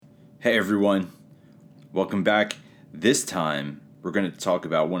Hey everyone, welcome back. This time, we're going to talk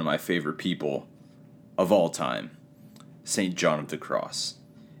about one of my favorite people of all time, St. John of the Cross.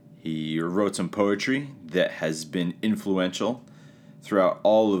 He wrote some poetry that has been influential throughout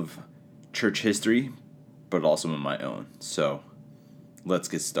all of church history, but also in my own. So, let's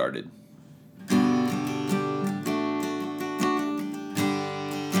get started.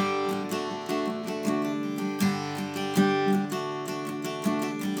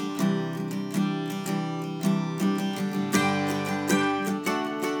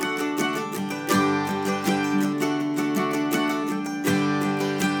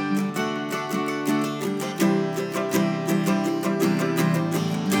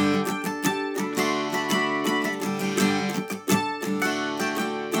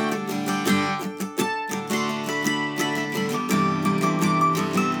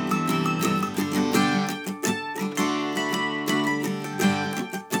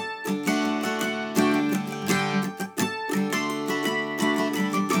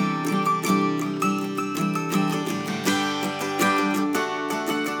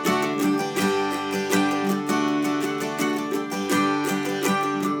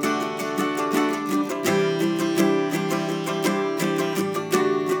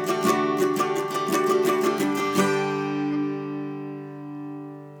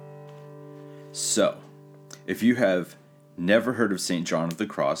 So, if you have never heard of St. John of the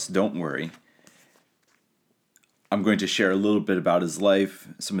Cross, don't worry. I'm going to share a little bit about his life,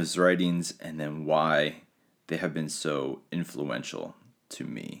 some of his writings, and then why they have been so influential to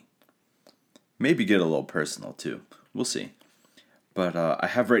me. Maybe get a little personal too. We'll see. But I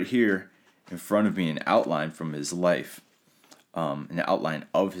have right here in front of me an outline from his life, an outline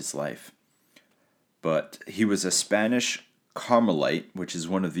of his life. But he was a Spanish Carmelite, which is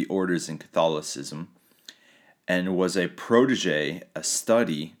one of the orders in Catholicism, and was a protege, a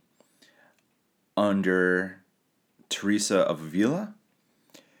study under Teresa of Avila,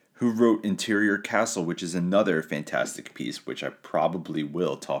 who wrote Interior Castle, which is another fantastic piece, which I probably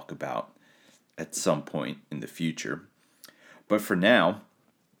will talk about at some point in the future. But for now,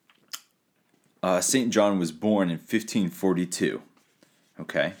 St. John was born in 1542,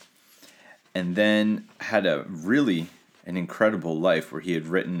 okay? And then had an incredible life where he had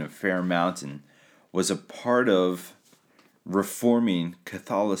written a fair amount and was a part of reforming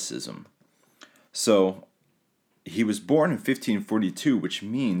Catholicism. So he was born in 1542, which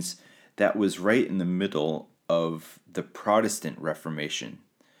means that was right in the middle of the Protestant Reformation.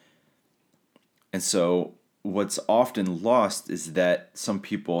 And so what's often lost is that some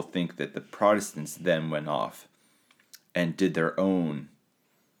people think that the Protestants then went off and did their own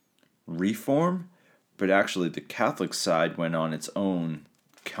reform, but actually the Catholic side went on its own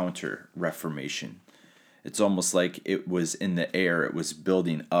counter-reformation. It's almost like it was in the air, it was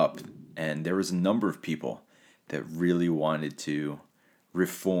building up, and there was a number of people that really wanted to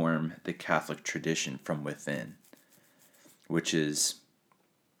reform the Catholic tradition from within, which is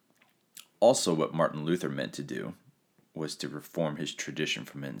also what Martin Luther meant to do, was to reform his tradition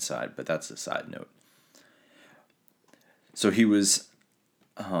from inside, but that's a side note. So he was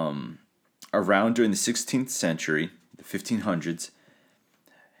around during the 16th century, the 1500s,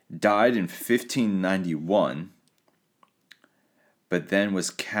 died in 1591, but then was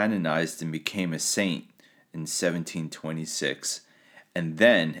canonized and became a saint in 1726, and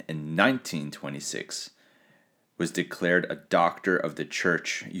then in 1926 was declared a Doctor of the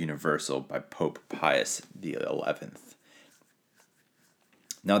Church Universal by Pope Pius XI.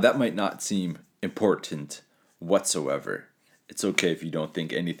 Now that might not seem important whatsoever. It's okay if you don't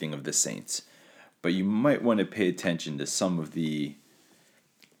think anything of the saints, but you might want to pay attention to some of the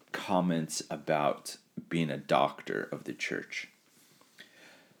comments about being a doctor of the church.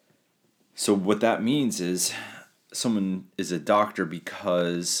 So what that means is someone is a doctor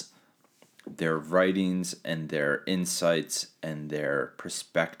because their writings and their insights and their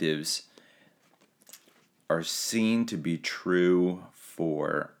perspectives are seen to be true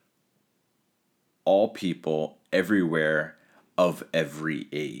for all people everywhere of every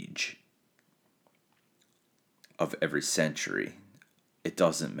age, of every century. It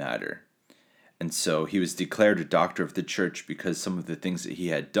doesn't matter. And so he was declared a doctor of the church because some of the things that he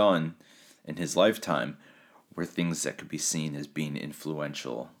had done in his lifetime were things that could be seen as being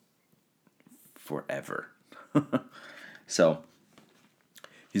influential forever. So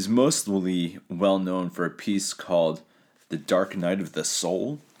he's mostly well known for a piece called The Dark Night of the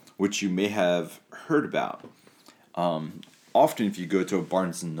Soul, which you may have heard about. Often if you go to a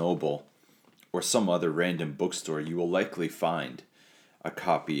Barnes & Noble or some other random bookstore, you will likely find a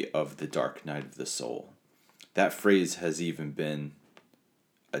copy of The Dark Night of the Soul. That phrase has even been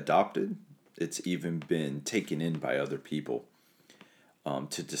adopted. It's even been taken in by other people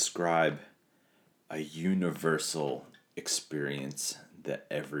to describe a universal experience that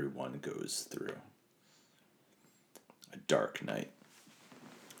everyone goes through. A dark night.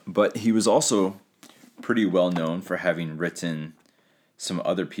 But he was also pretty well known for having written some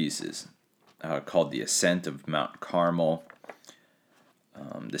other pieces called The Ascent of Mount Carmel,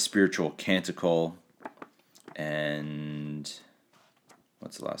 The Spiritual Canticle, and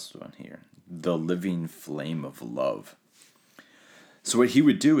what's the last one here? The Living Flame of Love. So what he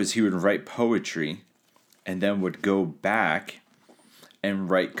would do is he would write poetry and then would go back and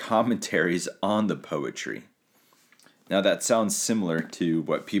write commentaries on the poetry. Now that sounds similar to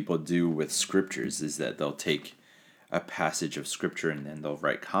what people do with scriptures, is that they'll take a passage of scripture and then they'll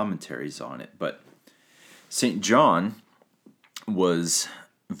write commentaries on it. But St. John was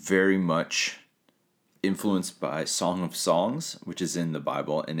very much influenced by Song of Songs, which is in the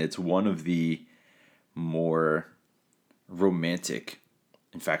Bible, and it's one of the more romantic,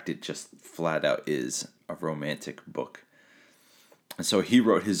 in fact, it just flat out is a romantic book. And so he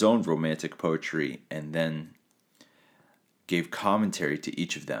wrote his own romantic poetry and then gave commentary to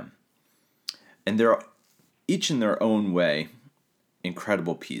each of them. And they're each in their own way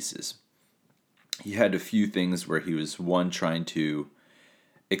incredible pieces. He had a few things where he was, one, trying to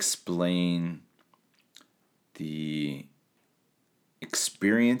explain the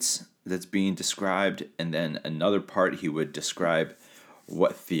experience that's being described, and then another part he would describe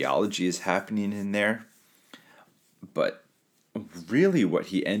what theology is happening in there. But really what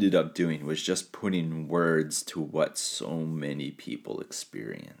he ended up doing was just putting words to what so many people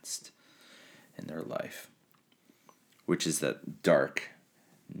experienced in their life, which is that dark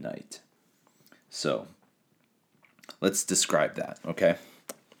night. So let's describe that, okay?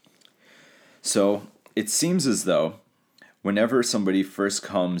 So it seems as though whenever somebody first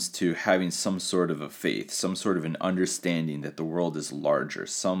comes to having some sort of a faith, some sort of an understanding that the world is larger,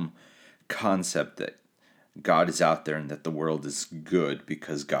 some concept that God is out there and that the world is good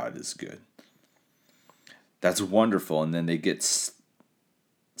because God is good, that's wonderful. And then they get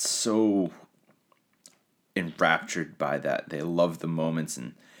so enraptured by that. They love the moments,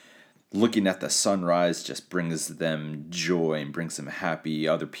 and looking at the sunrise just brings them joy and brings them happy.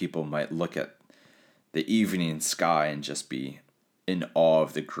 Other people might look at the evening sky and just be in awe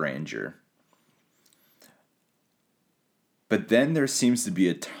of the grandeur. But then there seems to be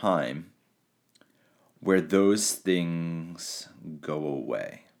a time where those things go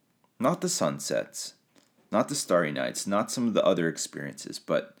away. Not the sunsets, not the starry nights, not some of the other experiences,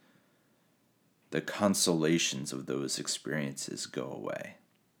 but the consolations of those experiences go away.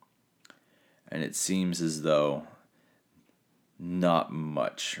 And it seems as though not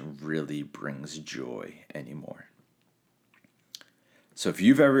much really brings joy anymore. So if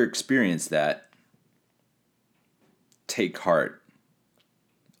you've ever experienced that, take heart.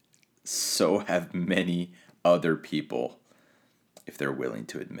 So have many other people, if they're willing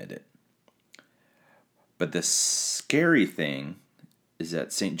to admit it. But the scary thing is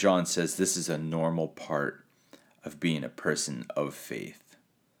that St. John says this is a normal part of being a person of faith,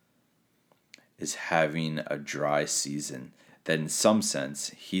 is having a dry season that in some sense,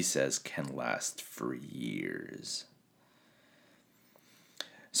 he says, can last for years.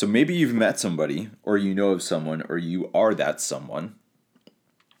 So maybe you've met somebody, or you know of someone, or you are that someone,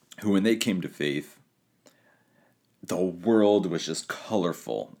 who when they came to faith, the world was just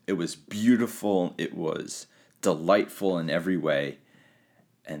colorful. It was beautiful. It was delightful in every way.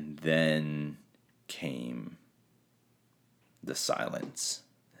 And then came the silence.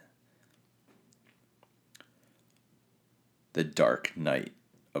 The dark night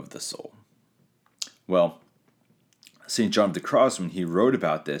of the soul. Well, St. John of the Cross, when he wrote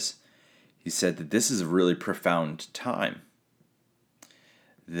about this, he said that this is a really profound time.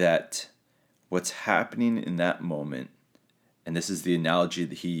 That what's happening in that moment, and this is the analogy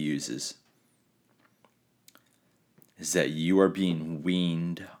that he uses, is that you are being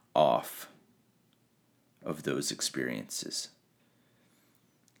weaned off of those experiences.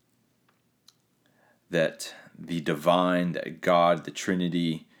 That the divine, that God, the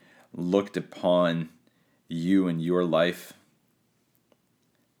Trinity, looked upon you and your life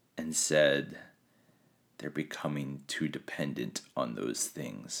and said, they're becoming too dependent on those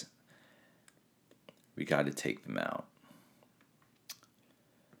things. We got to take them out.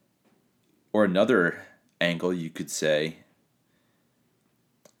 Or another angle, you could say,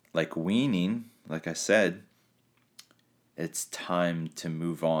 like weaning, like I said, it's time to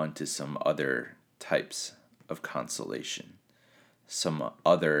move on to some other types of consolation, some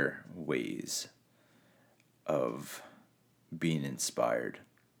other ways of being inspired.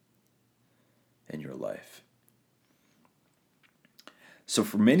 in your life. So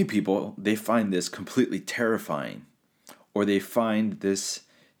for many people, they find this completely terrifying, or they find this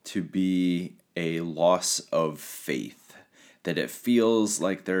to be a loss of faith, that it feels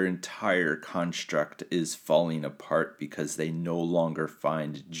like their entire construct is falling apart because they no longer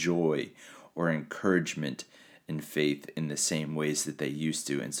find joy or encouragement in faith in the same ways that they used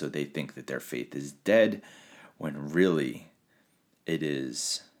to. And so they think that their faith is dead, when really it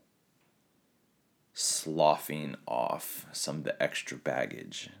is sloughing off some of the extra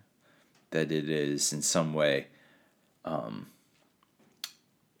baggage, that it is in some way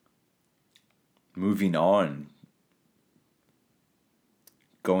moving on,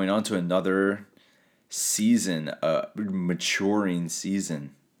 going on to another season, a maturing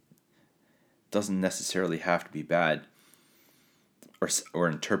season. Doesn't necessarily have to be bad or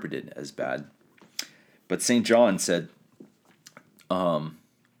interpreted as bad. But St. John said,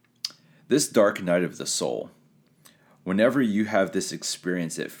 this dark night of the soul, whenever you have this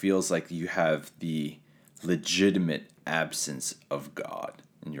experience, it feels like you have the legitimate absence of God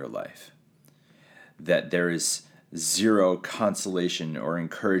in your life. That there is zero consolation or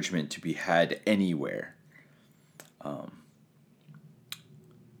encouragement to be had anywhere.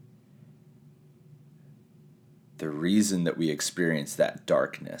 The reason that we experience that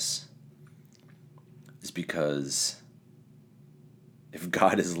darkness is because if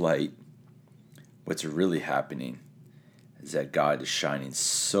God is light, what's really happening is that God is shining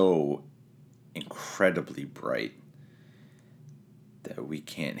so incredibly bright that we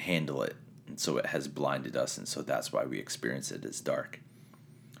can't handle it. And so it has blinded us, and so that's why we experience it as dark.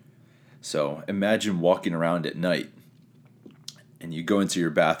 So imagine walking around at night, and you go into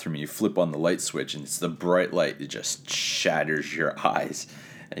your bathroom and you flip on the light switch, and it's the bright light that just shatters your eyes,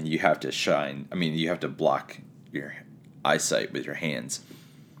 and you have to block your eyesight with your hands.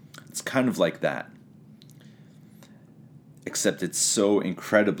 It's kind of like that. Except it's so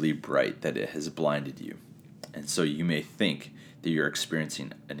incredibly bright that it has blinded you. And so you may think that you're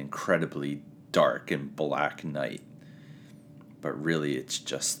experiencing an incredibly dark and black night. But really it's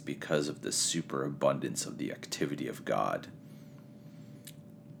just because of the superabundance of the activity of God.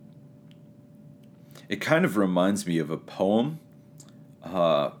 It kind of reminds me of a poem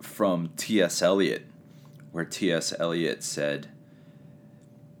from T.S. Eliot, where T.S. Eliot said,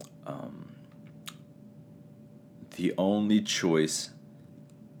 the only choice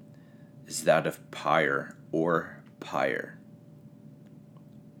is that of pyre or pyre,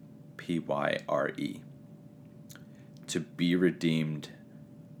 Pyre, to be redeemed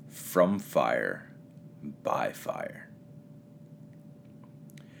from fire by fire.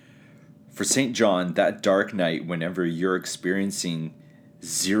 For St. John, that dark night, whenever you're experiencing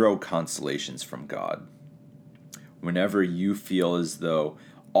zero consolations from God, whenever you feel as though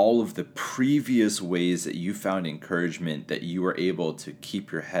all of the previous ways that you found encouragement, that you were able to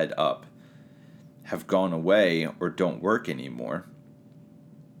keep your head up, have gone away or don't work anymore,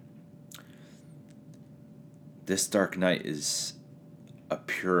 this dark night is a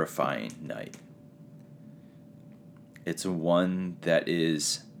purifying night. It's one that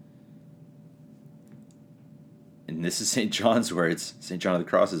is, and this is St. John's words, St. John of the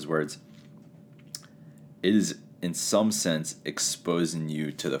Cross's words, it is in some sense exposing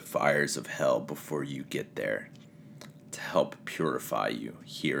you to the fires of hell before you get there, to help purify you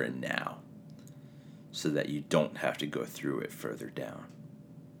here and now, so that you don't have to go through it further down.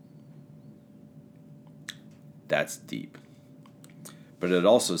 That's deep. But it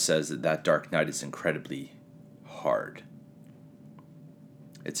also says that that dark night is incredibly hard.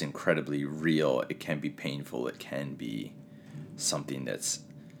 It's incredibly real. It can be painful. It can be something that's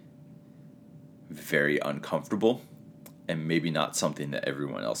very uncomfortable and maybe not something that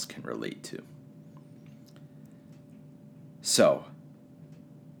everyone else can relate to. So,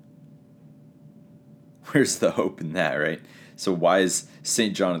 where's the hope in that, right? So why is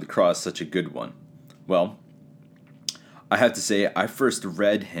St. John of the Cross such a good one? Well, I have to say, I first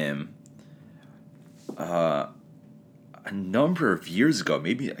read him a number of years ago,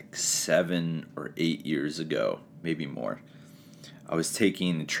 maybe like 7 or 8 years ago, maybe more. I was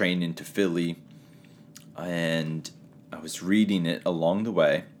taking the train into Philly, and I was reading it along the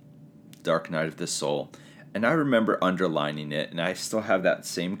way, Dark Night of the Soul, and I remember underlining it, and I still have that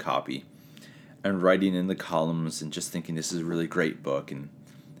same copy, and writing in the columns and just thinking this is a really great book and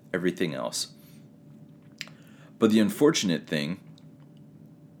everything else. But the unfortunate thing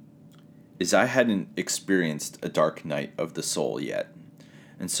is I hadn't experienced a dark night of the soul yet.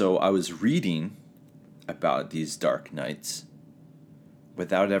 And so I was reading about these dark nights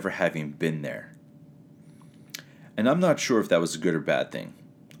without ever having been there. And I'm not sure if that was a good or bad thing.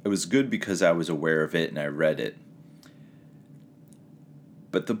 It was good because I was aware of it and I read it.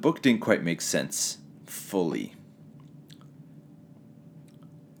 But the book didn't quite make sense fully.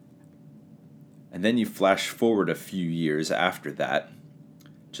 And then you flash forward a few years after that,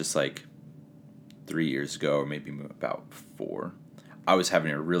 just like 3 years ago, or maybe about 4, I was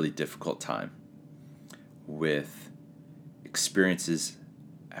having a really difficult time with experiences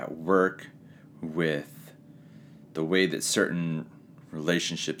at work, with the way that certain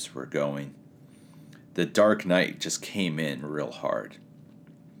relationships were going. The dark night just came in real hard.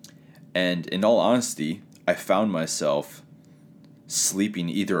 And in all honesty, I found myself sleeping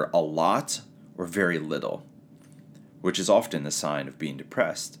either a lot or very little, which is often a sign of being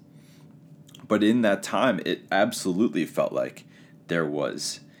depressed. But in that time, it absolutely felt like there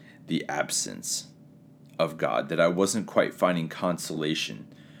was the absence of God, that I wasn't quite finding consolation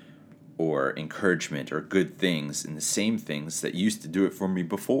or encouragement or good things in the same things that used to do it for me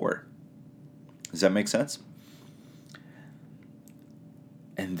before. Does that make sense?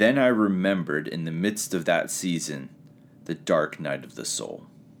 And then I remembered in the midst of that season, the dark night of the soul.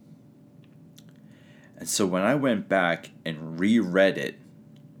 And so when I went back and reread it,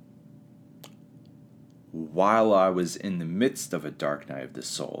 while I was in the midst of a dark night of the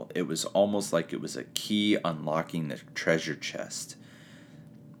soul, it was almost like it was a key unlocking the treasure chest.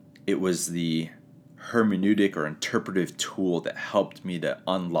 It was the hermeneutic or interpretive tool that helped me to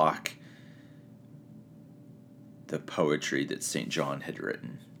unlock the poetry that St. John had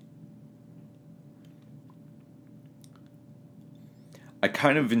written. I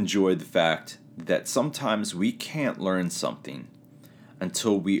kind of enjoy the fact that sometimes we can't learn something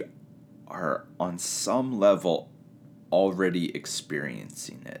until we are on some level already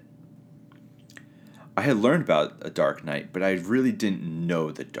experiencing it. I had learned about a dark night, but I really didn't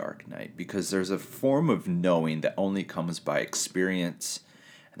know the dark night, because there's a form of knowing that only comes by experience,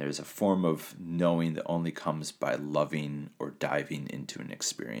 and there's a form of knowing that only comes by loving or diving into an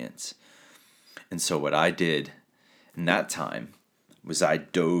experience. And so what I did in that time was I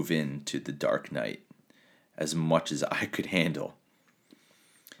dove into the dark night as much as I could handle.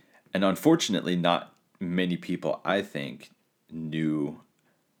 And unfortunately, not many people, I think, knew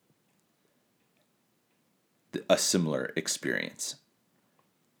a similar experience.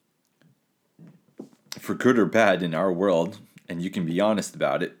 For good or bad in our world, and you can be honest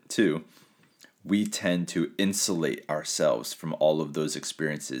about it too, we tend to insulate ourselves from all of those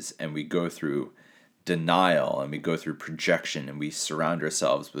experiences, and we go through denial and we go through projection, and we surround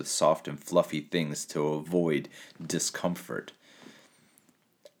ourselves with soft and fluffy things to avoid discomfort.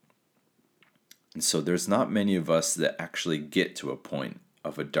 And so there's not many of us that actually get to a point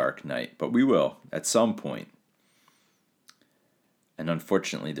of a dark night, but we will at some point. And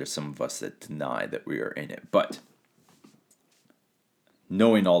unfortunately, there's some of us that deny that we are in it. But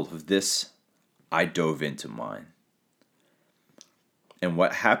knowing all of this, I dove into mine. And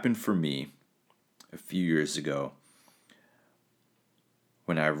what happened for me a few years ago,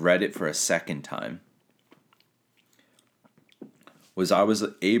 when I read it for a second time, was I was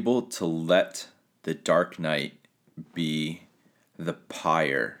able to let the dark night be the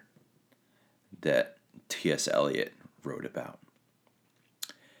pyre that T.S. Eliot wrote about.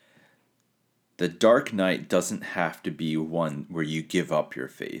 The dark night doesn't have to be one where you give up your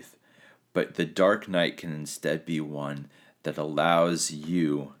faith, but the dark night can instead be one that allows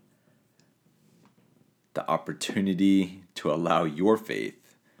you the opportunity to allow your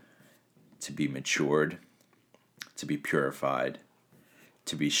faith to be matured, to be purified,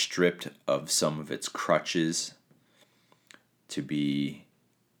 to be stripped of some of its crutches, to be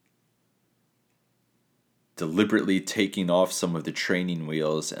deliberately taking off some of the training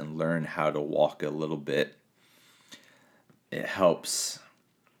wheels and learn how to walk a little bit. It helps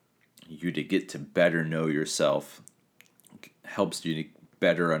you to get to better know yourself, helps you to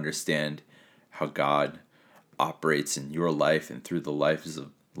better understand how God operates in your life and through the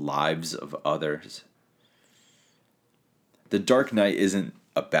lives of others. The dark night isn't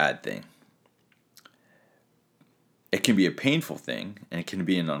a bad thing. It can be a painful thing, and it can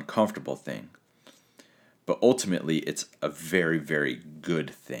be an uncomfortable thing. But ultimately, it's a very, very good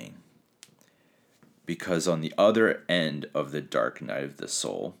thing. Because on the other end of the dark night of the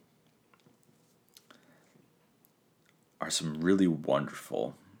soul are some really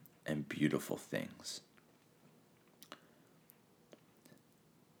wonderful and beautiful things.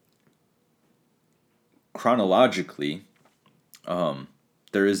 Chronologically,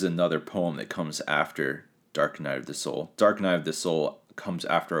 there is another poem that comes after Dark Night of the Soul. Dark Night of the Soul comes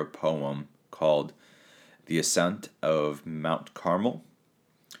after a poem called The Ascent of Mount Carmel.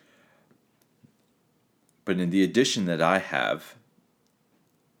 But in the edition that I have,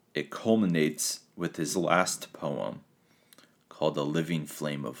 it culminates with his last poem called A Living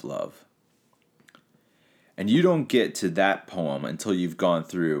Flame of Love. And you don't get to that poem until you've gone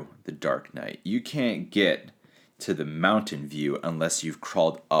through the dark night. You can't get to the mountain view unless you've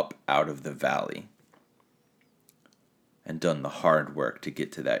crawled up out of the valley and done the hard work to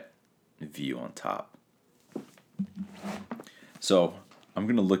get to that view on top. So I'm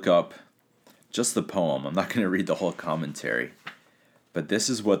going to look up just the poem. I'm not going to read the whole commentary. But this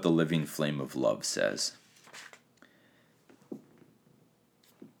is what the Living Flame of Love says.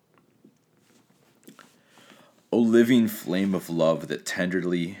 O living flame of love that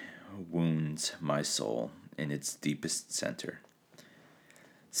tenderly wounds my soul in its deepest center.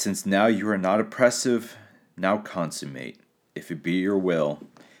 Since now you are not oppressive, now consummate, if it be your will,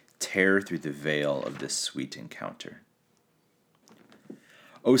 tear through the veil of this sweet encounter.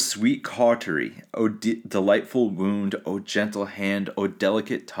 O sweet cautery, O delightful wound, O gentle hand, O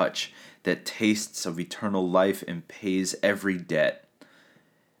delicate touch that tastes of eternal life and pays every debt.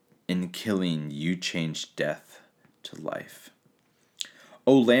 In killing, you changed death to life.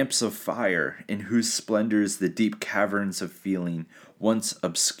 O lamps of fire, in whose splendors the deep caverns of feeling, once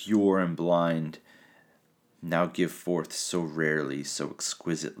obscure and blind, now give forth so rarely, so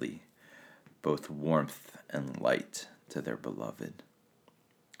exquisitely, both warmth and light to their beloved.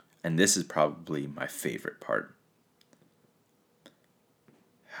 And this is probably my favorite part.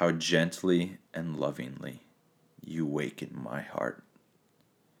 How gently and lovingly you waken my heart,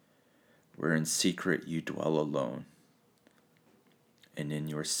 where in secret you dwell alone, and in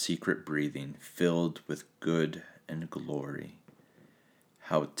your secret breathing, filled with good and glory,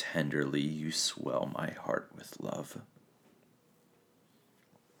 how tenderly you swell my heart with love.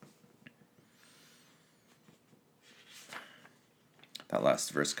 That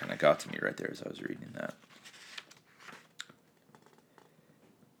last verse kind of got to me right there as I was reading that.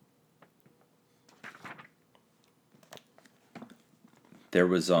 There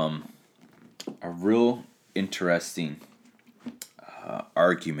was a real interesting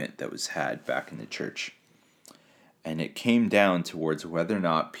argument that was had back in the church. And it came down towards whether or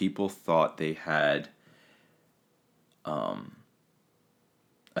not people thought they had a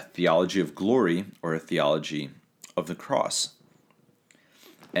theology of glory or a theology of the cross.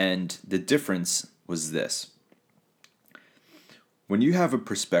 And the difference was this. When you have a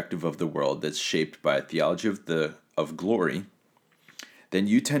perspective of the world that's shaped by a theology of glory, then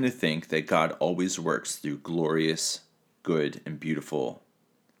you tend to think that God always works through glorious, good, and beautiful,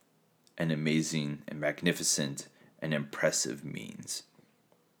 and amazing, and magnificent, and impressive means.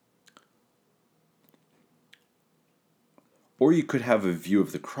 Or you could have a view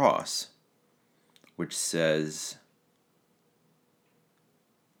of the cross, which says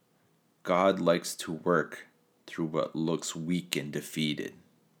God likes to work through what looks weak and defeated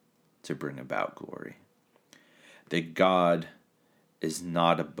to bring about glory. That God is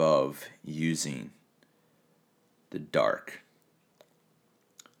not above using the dark,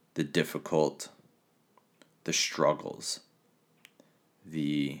 the difficult, the struggles,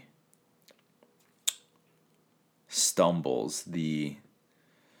 the stumbles, the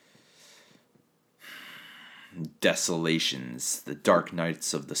desolations, the dark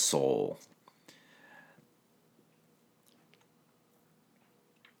nights of the soul.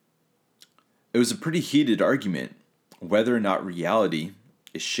 It was a pretty heated argument whether or not reality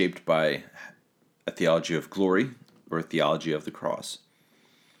is shaped by a theology of glory or a theology of the cross.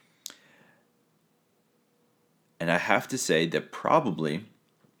 And I have to say that probably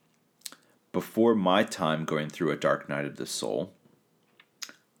before my time going through a dark night of the soul,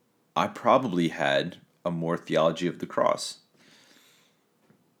 I probably had a more theology of the cross.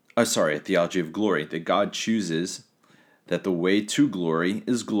 A theology of glory, that God chooses that the way to glory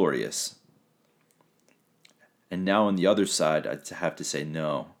is glorious. And now on the other side, I have to say,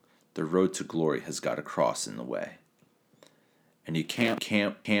 no, the road to glory has got a cross in the way. And you can't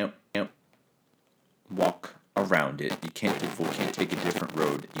walk around it. You can't take a different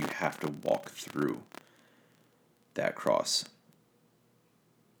road. You have to walk through that cross,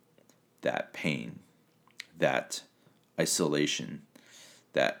 that pain, that isolation,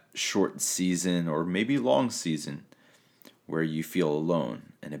 that short season or maybe long season where you feel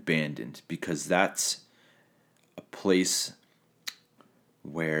alone and abandoned, because that's a place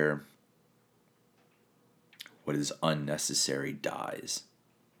where what is unnecessary dies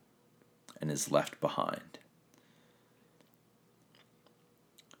and is left behind.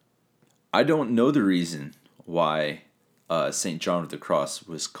 I don't know the reason why St. John of the Cross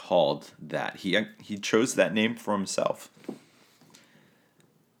was called that. He chose that name for himself.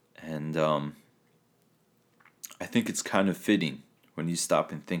 And I think it's kind of fitting when you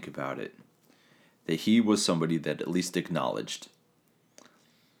stop and think about it, that he was somebody that at least acknowledged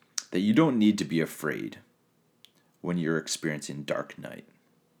that you don't need to be afraid when you're experiencing dark night.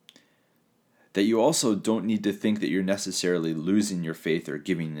 That you also don't need to think that you're necessarily losing your faith or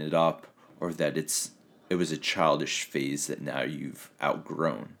giving it up, or that it was a childish phase that now you've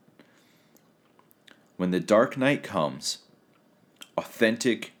outgrown. When the dark night comes,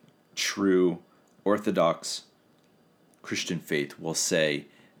 authentic, true, orthodox Christian faith will say,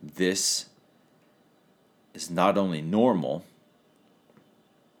 this is not only normal,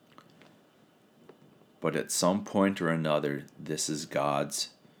 but at some point or another, this is God's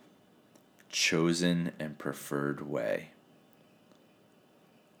chosen and preferred way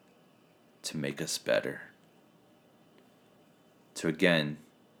to make us better. To again,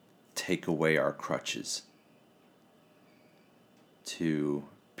 take away our crutches. To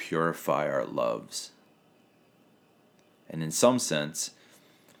purify our loves. And in some sense,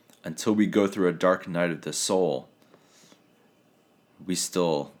 until we go through a dark night of the soul, we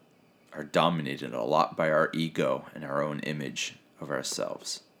still are dominated a lot by our ego and our own image of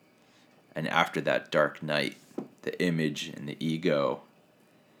ourselves. And after that dark night, the image and the ego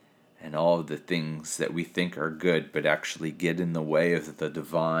and all of the things that we think are good but actually get in the way of the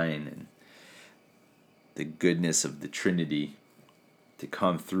divine and the goodness of the Trinity to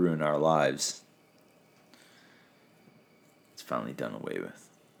come through in our lives, it's finally done away with.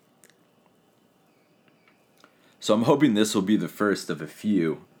 So I'm hoping this will be the first of a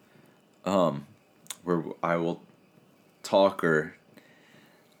few where I will talk or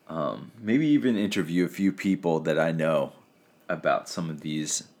maybe even interview a few people that I know about some of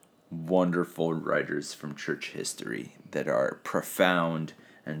these wonderful writers from church history that are profound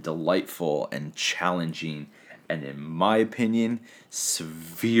and delightful and challenging and, in my opinion,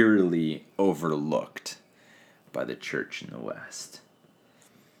 severely overlooked by the church in the West.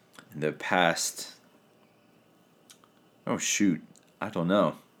 In the past, I don't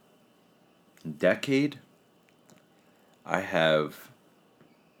know, decade, I have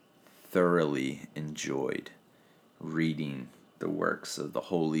thoroughly enjoyed reading the works of the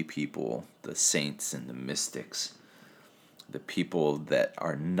holy people, the saints and the mystics, the people that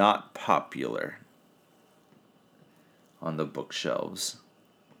are not popular on the bookshelves,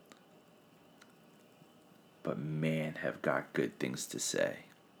 but man, have got good things to say.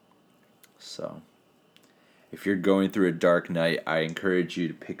 So, if you're going through a dark night, I encourage you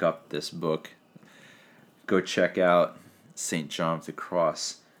to pick up this book. Go check out St. John of the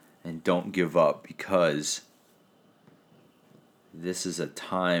Cross and don't give up, because this is a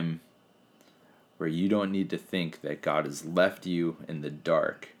time where you don't need to think that God has left you in the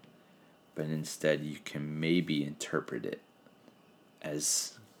dark, but instead you can maybe interpret it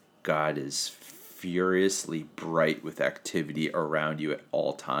as God is furiously bright with activity around you at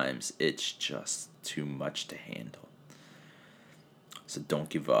all times. It's just too much to handle. So don't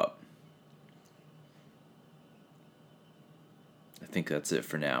give up. I think that's it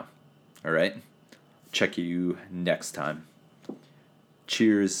for now. All right? Check you next time.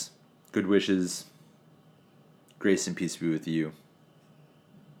 Cheers. Good wishes. Grace and peace be with you.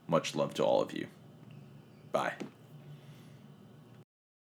 Much love to all of you. Bye.